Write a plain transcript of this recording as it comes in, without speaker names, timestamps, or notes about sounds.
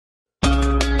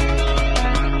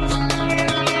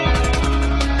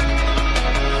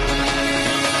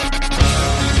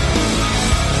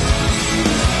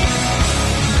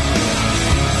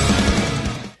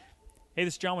Hey,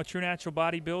 this is John with True Natural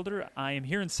Bodybuilder. I am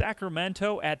here in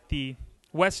Sacramento at the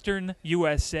Western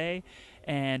USA,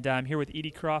 and I'm here with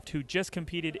Edie Crawford, who just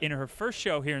competed in her first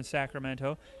show here in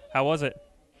Sacramento. How was it?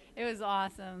 It was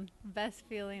awesome. Best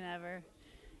feeling ever.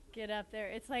 Get up there.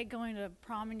 It's like going to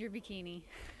prom in your bikini.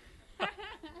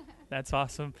 That's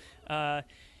awesome. They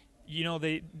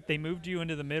moved you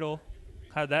into the middle.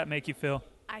 How did that make you feel?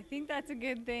 I think that's a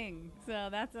good thing. So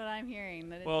that's what I'm hearing,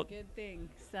 that it's a good thing.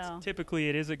 So typically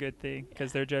it is a good thing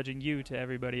because they're judging you to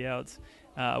everybody else.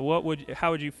 How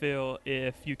would you feel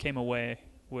if you came away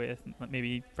with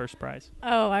maybe first prize?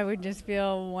 Oh, I would just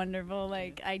feel wonderful.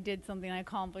 Like I did something, I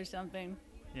accomplished something.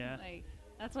 Yeah. Like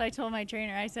that's what I told my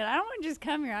trainer. I said, I don't want to just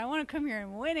come here. I want to come here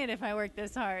and win it if I work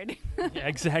this hard. Yeah,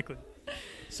 exactly.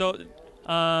 So,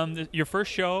 your first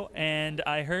show, and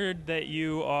I heard that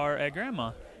you are a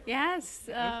grandma. Yes.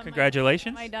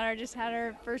 Congratulations. My daughter just had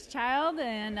her first child,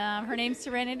 and her name's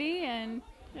Serenity, and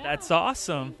yeah. That's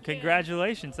awesome.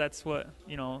 Congratulations. That's what,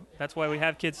 that's why we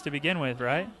have kids to begin with,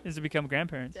 right? Is to become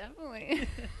grandparents. Definitely.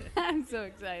 I'm so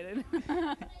excited.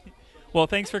 Well,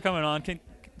 thanks for coming on.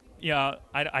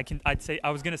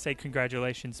 I was going to say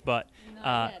congratulations, but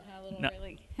Not yet, no,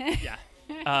 really.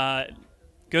 yeah.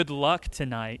 Good luck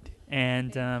tonight,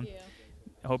 and Thank you.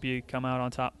 hope you come out on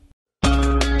top.